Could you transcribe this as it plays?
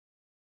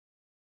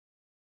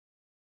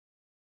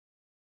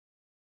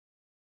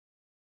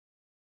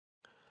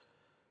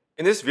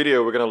In this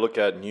video, we're going to look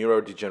at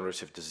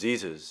neurodegenerative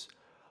diseases,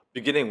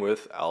 beginning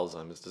with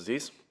Alzheimer's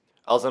disease.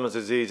 Alzheimer's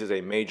disease is a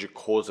major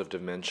cause of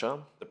dementia.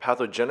 The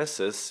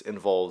pathogenesis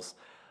involves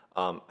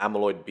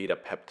amyloid beta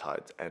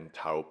peptides and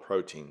tau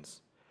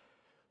proteins.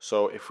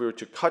 So if we were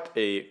to cut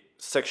a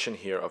section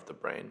here of the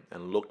brain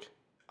and look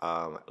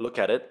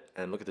at it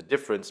and look at the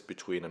difference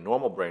between a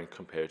normal brain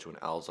compared to an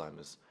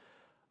Alzheimer's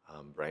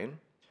brain.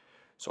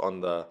 So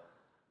on the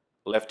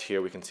left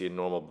here, we can see a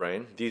normal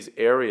brain. These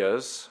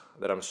areas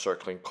that I'm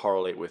circling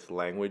correlate with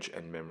language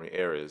and memory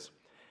areas.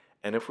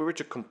 And if we were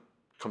to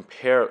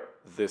compare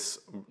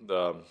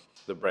the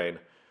brain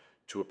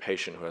to a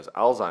patient who has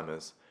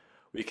Alzheimer's,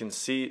 we can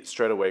see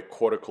straight away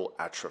cortical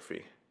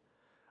atrophy.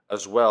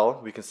 As well,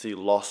 we can see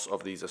loss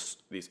of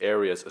these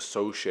areas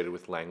associated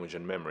with language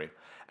and memory.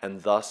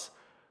 And thus,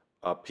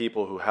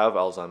 people who have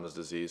Alzheimer's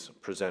disease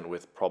present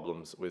with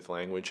problems with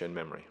language and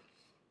memory.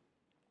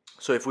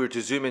 So if we were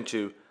to zoom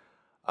into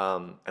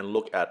and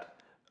look at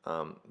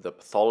the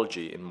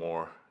pathology in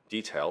more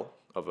detail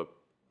of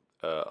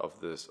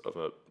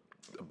a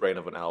brain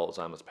of an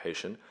Alzheimer's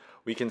patient,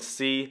 we can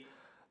see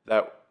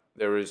that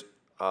there is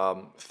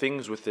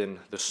things within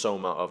the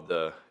soma of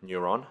the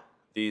neuron.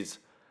 These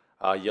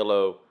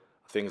yellow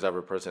things I've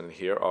represented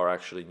here are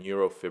actually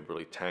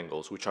neurofibrillary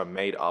tangles, which are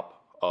made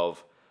up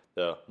of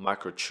the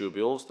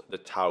microtubules, the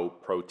tau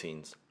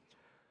proteins.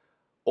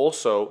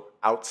 Also,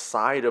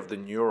 outside of the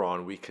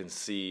neuron, we can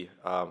see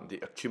the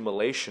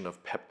accumulation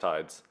of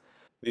peptides.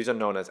 These are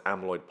known as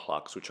amyloid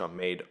plaques, which are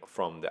made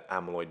from the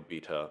amyloid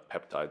beta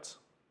peptides.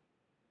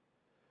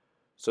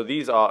 So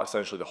these are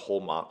essentially the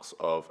hallmarks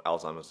of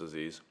Alzheimer's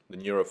disease: the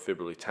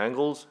neurofibrillary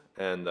tangles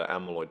and the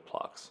amyloid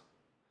plaques.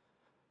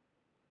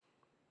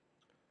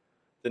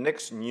 The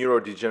next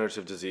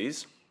neurodegenerative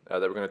disease that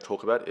we're going to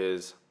talk about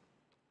is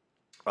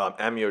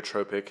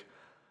amyotrophic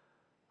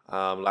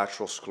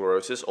lateral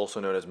sclerosis, also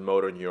known as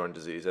motor neuron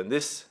disease. And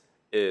this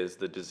is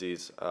the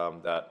disease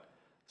that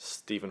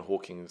Stephen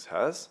Hawking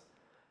has.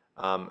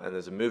 And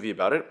there's a movie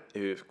about it.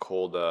 It's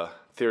called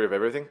Theory of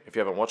Everything. If you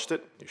haven't watched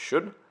it, you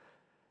should.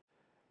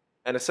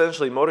 And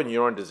essentially, motor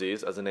neuron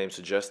disease, as the name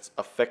suggests,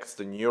 affects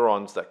the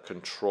neurons that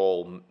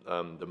control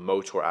the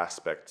motor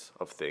aspects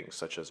of things,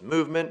 such as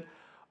movement,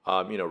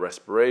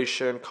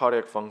 respiration,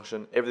 cardiac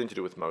function, everything to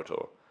do with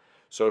motor.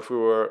 So if we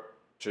were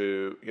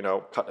to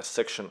cut a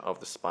section of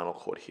the spinal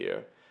cord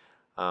here,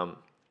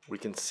 we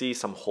can see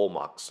some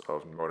hallmarks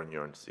of motor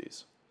neuron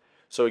disease.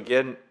 So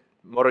again,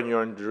 motor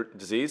neuron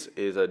disease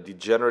is a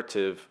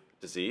degenerative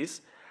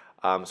disease.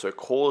 So it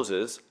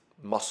causes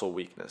muscle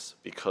weakness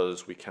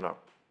because we cannot,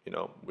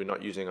 we're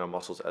not using our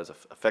muscles as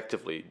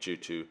effectively due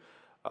to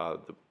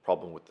the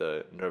problem with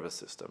the nervous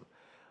system.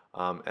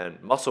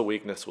 And muscle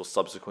weakness will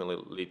subsequently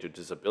lead to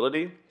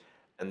disability,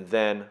 and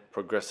then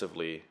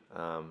progressively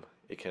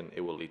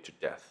it will lead to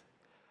death.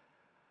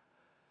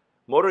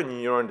 Motor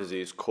neuron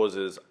disease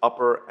causes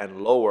upper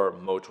and lower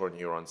motor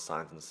neuron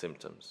signs and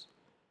symptoms.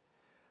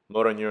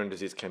 Motor neuron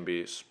disease can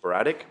be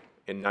sporadic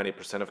in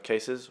 90% of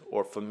cases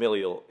or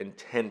familial in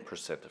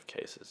 10% of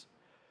cases.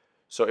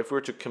 So if we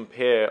were to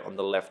compare on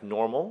the left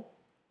normal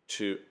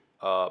to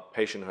a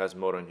patient who has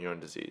motor neuron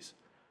disease,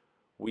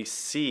 we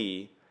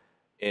see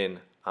in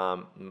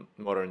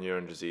motor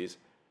neuron disease,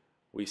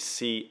 we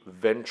see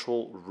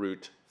ventral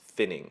root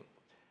thinning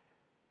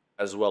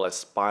as well as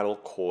spinal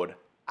cord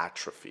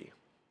atrophy.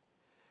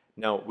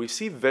 Now, we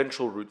see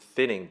ventral root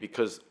thinning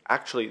because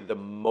actually the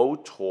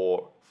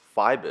motor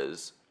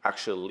fibers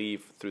actually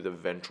leave through the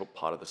ventral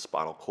part of the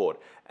spinal cord.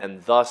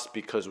 And thus,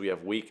 because we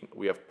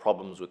have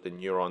problems with the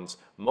neurons,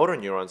 motor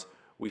neurons,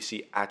 we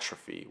see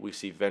atrophy, we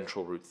see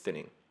ventral root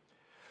thinning.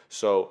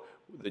 So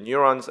the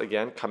neurons,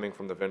 again, coming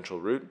from the ventral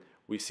root,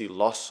 we see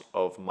loss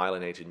of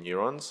myelinated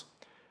neurons,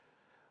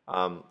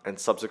 and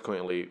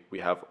subsequently we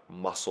have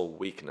muscle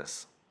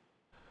weakness.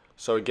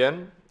 So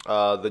again,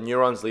 the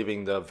neurons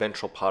leaving the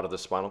ventral part of the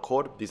spinal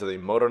cord, these are the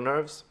motor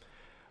nerves.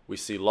 We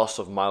see loss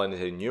of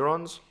myelinated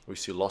neurons, we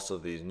see loss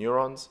of these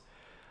neurons,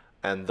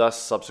 and thus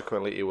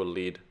subsequently it will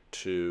lead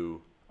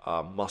to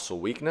muscle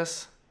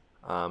weakness,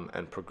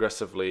 and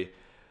progressively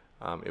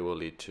it will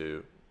lead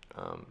to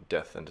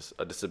death and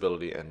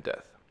disability and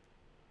death.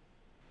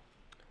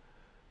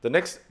 The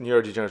next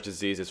neurodegenerative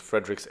disease is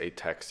Friedreich's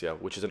ataxia,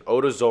 which is an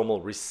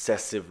autosomal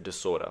recessive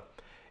disorder.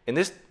 In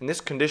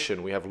this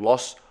condition, we have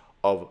loss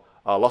of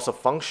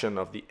function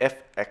of the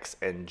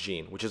FXN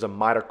gene, which is a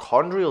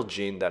mitochondrial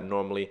gene that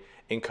normally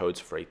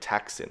encodes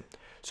frataxin.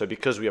 So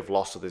because we have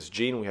loss of this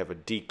gene, we have a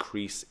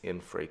decrease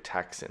in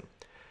frataxin.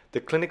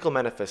 The clinical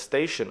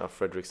manifestation of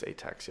Friedreich's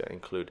ataxia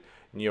include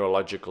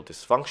neurological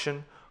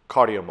dysfunction,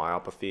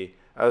 cardiomyopathy,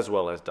 as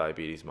well as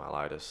diabetes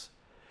mellitus.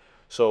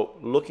 So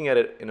looking at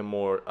it in a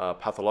more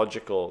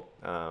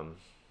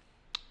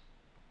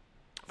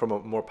from a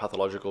more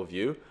pathological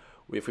view,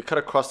 if we cut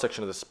a cross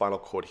section of the spinal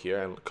cord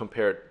here and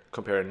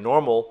compare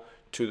normal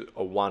to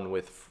a one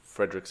with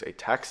Friedreich's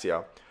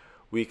ataxia,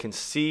 we can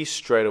see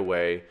straight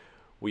away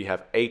we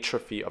have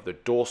atrophy of the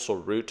dorsal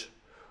root,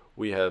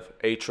 we have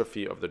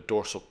atrophy of the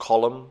dorsal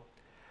column,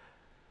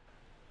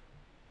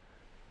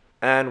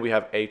 And we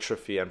have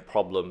atrophy and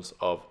problems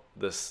of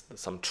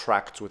some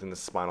tracts within the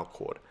spinal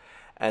cord.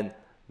 And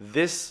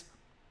this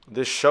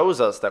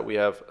shows us that we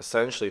have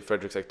essentially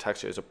Friedreich's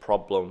ataxia is a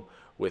problem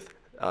with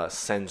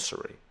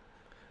sensory,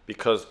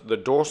 because the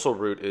dorsal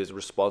root is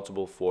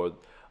responsible for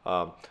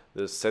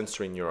the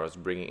sensory neurons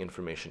bringing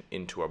information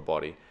into our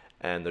body,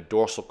 and the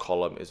dorsal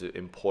column is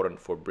important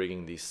for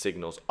bringing these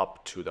signals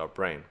up to our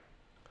brain.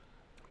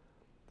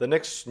 The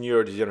next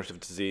neurodegenerative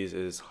disease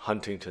is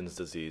Huntington's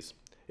disease.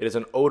 It is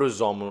an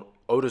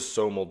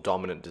autosomal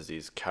dominant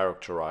disease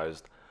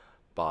characterized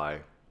by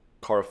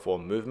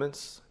coriform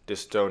movements,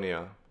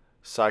 dystonia,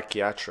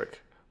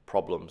 psychiatric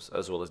problems,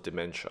 as well as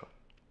dementia.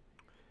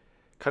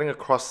 Cutting a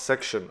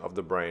cross-section of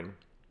the brain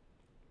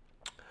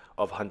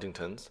of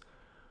Huntington's,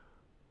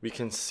 we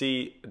can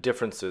see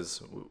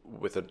differences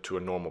with it to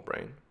a normal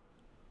brain.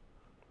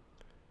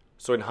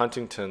 So in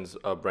Huntington's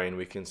brain,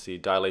 we can see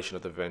dilation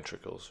of the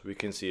ventricles. We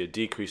can see a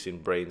decrease in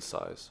brain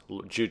size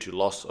due to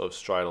loss of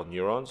striatal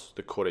neurons,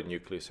 the caudate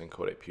nucleus and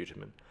caudate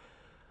putamen.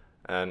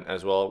 And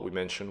as well, we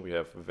mentioned we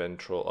have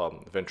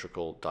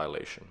ventricle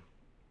dilation.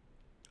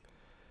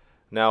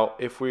 Now,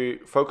 if we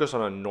focus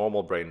on a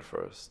normal brain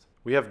first,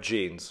 we have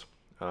genes,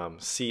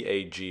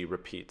 CAG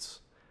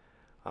repeats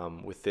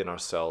within our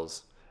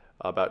cells,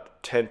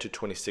 about 10 to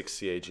 26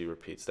 CAG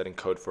repeats that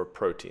encode for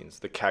proteins,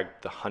 the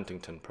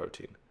Huntington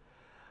protein.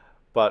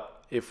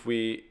 But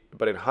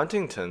in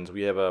Huntington's,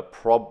 we have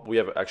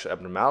actual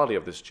abnormality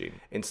of this gene.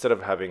 Instead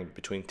of having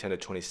between 10 to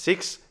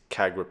 26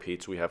 CAG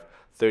repeats, we have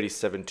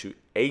 37 to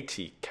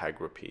 80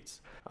 CAG repeats.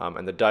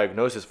 And the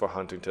diagnosis for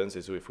Huntington's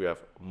is if we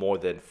have more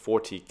than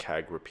 40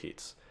 CAG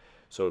repeats.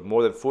 So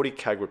more than 40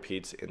 CAG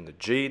repeats in the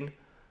gene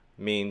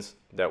means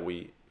that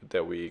we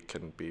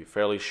can be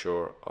fairly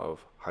sure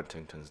of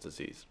Huntington's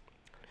disease.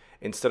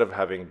 Instead of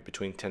having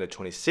between 10 to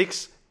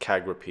 26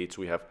 CAG repeats,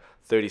 we have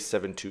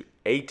 37 to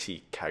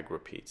 80 CAG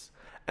repeats.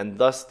 And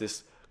thus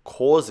this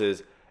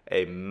causes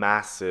a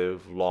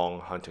massive long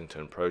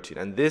Huntington protein.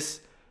 And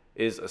this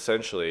is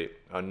essentially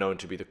known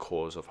to be the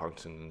cause of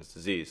Huntington's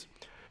disease.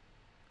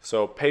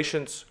 So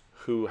patients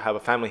who have a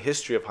family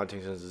history of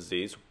Huntington's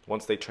disease,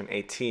 once they turn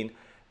 18,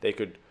 they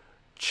could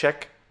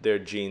check their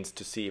genes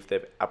to see if they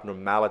have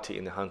abnormality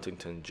in the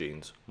Huntington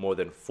genes, more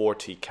than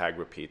 40 CAG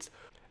repeats.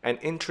 And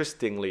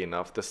interestingly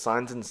enough, the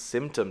signs and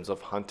symptoms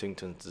of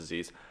Huntington's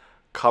disease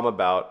come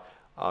about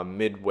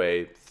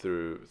midway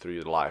through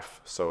your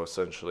life, so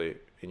essentially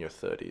in your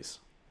 30s.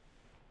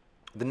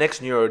 The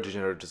next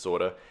neurodegenerative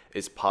disorder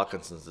is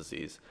Parkinson's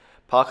disease.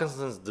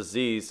 Parkinson's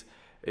disease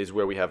is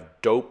where we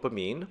have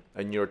dopamine,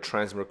 a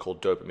neurotransmitter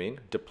called dopamine,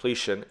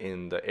 depletion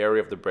in the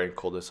area of the brain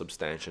called the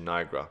substantia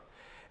nigra.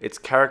 It's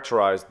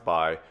characterized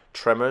by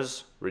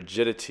tremors,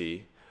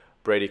 rigidity,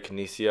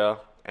 bradykinesia,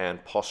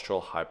 and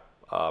postural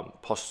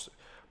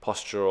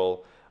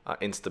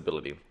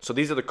instability. So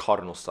these are the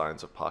cardinal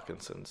signs of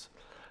Parkinson's.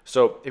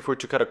 So if we were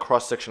to cut a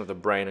cross-section of the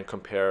brain and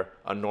compare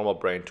a normal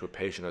brain to a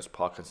patient who has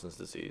Parkinson's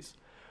disease,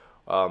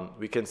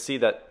 we can see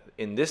that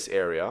in this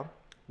area,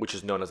 which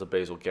is known as the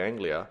basal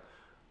ganglia,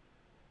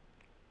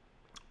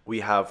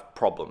 we have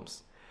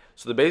problems.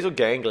 So the basal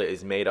ganglia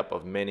is made up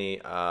of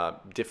many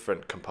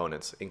different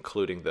components,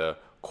 including the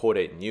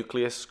caudate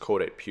nucleus,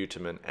 caudate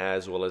putamen,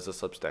 as well as the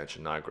substantia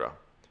nigra.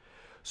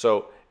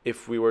 So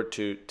if we were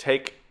to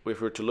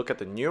look at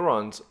the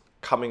neurons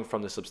coming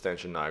from the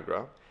substantia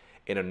nigra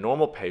in a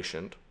normal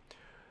patient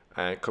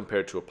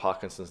compared to a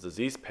Parkinson's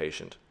disease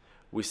patient,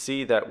 we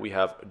see that we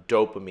have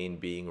dopamine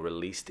being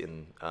released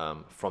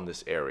from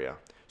this area.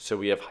 So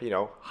we have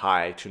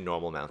high to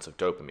normal amounts of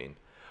dopamine.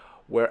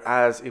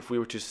 Whereas if we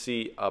were to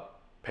see a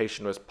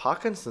patient who has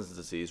Parkinson's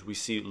disease, we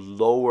see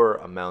lower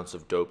amounts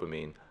of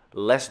dopamine,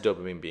 less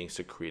dopamine being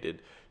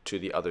secreted to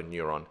the other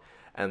neuron.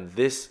 And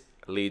this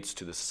leads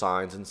to the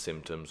signs and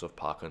symptoms of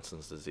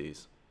Parkinson's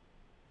disease.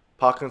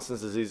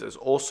 Parkinson's disease is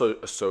also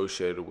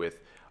associated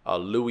with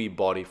Lewy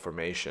body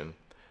formation,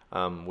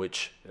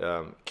 which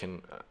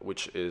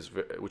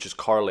is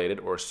correlated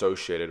or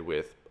associated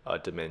with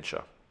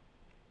dementia.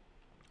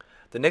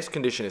 The next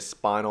condition is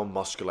spinal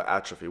muscular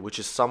atrophy, which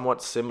is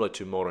somewhat similar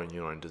to motor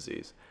neuron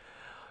disease.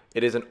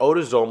 It is an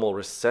autosomal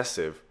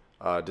recessive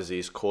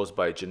disease caused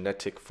by a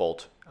genetic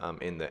fault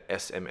in the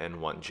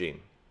SMN1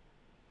 gene.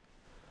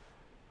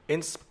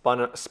 In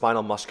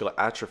spinal muscular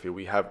atrophy,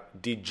 we have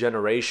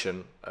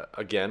degeneration,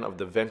 again, of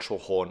the ventral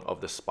horn of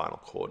the spinal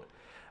cord,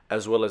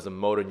 as well as the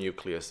motor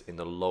nucleus in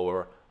the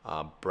lower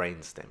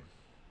brainstem.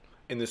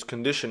 In this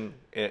condition,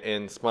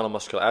 in spinal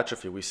muscular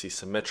atrophy, we see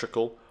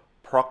symmetrical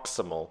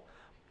proximal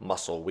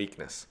muscle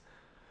weakness.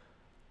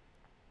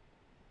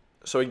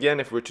 So again,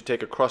 if we were to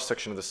take a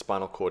cross-section of the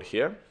spinal cord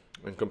here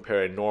and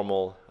compare a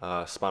normal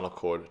spinal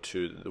cord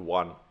to the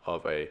one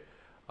of a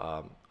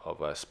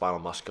spinal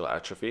muscular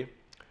atrophy,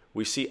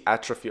 we see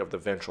atrophy of the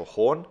ventral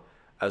horn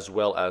as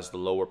well as the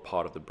lower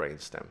part of the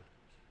brainstem.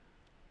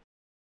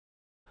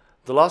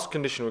 The last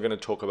condition we're going to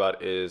talk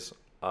about is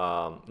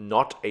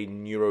not a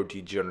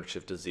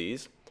neurodegenerative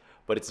disease,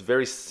 but it's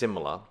very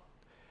similar.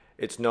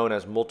 it's known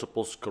as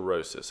multiple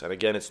sclerosis. And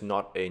again, it's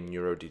not a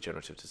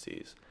neurodegenerative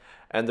disease.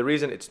 And the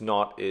reason it's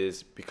not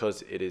is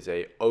because it is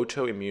a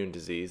autoimmune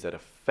disease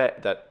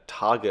that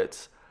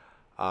targets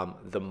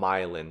the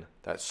myelin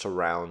that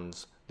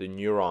surrounds the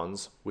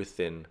neurons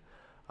within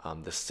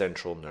the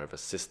central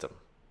nervous system.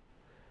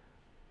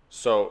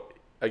 So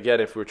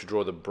again, if we were to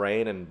draw the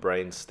brain and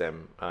brain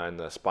stem and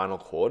the spinal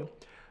cord,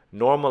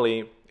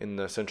 normally in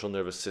the central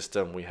nervous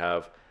system we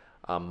have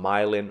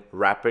myelin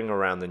wrapping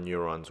around the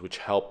neurons, which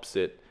helps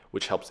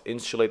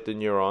insulate the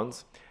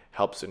neurons,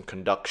 helps in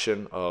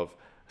conduction of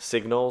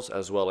signals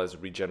as well as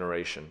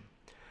regeneration.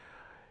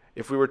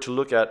 If we were to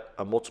look at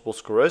a multiple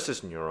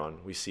sclerosis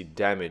neuron, we see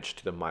damage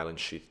to the myelin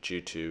sheath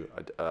due to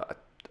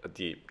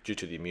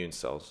the immune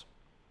cells.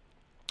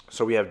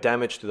 So we have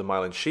damage to the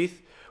myelin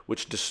sheath,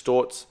 which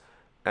distorts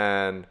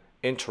and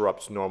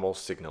interrupts normal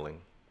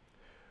signaling.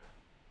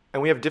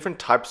 And we have different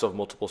types of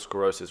multiple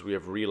sclerosis. We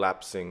have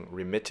relapsing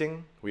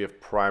remitting, we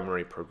have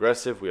primary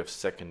progressive, we have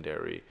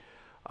secondary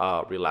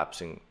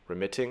relapsing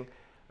remitting,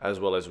 as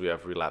well as we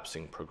have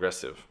relapsing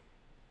progressive.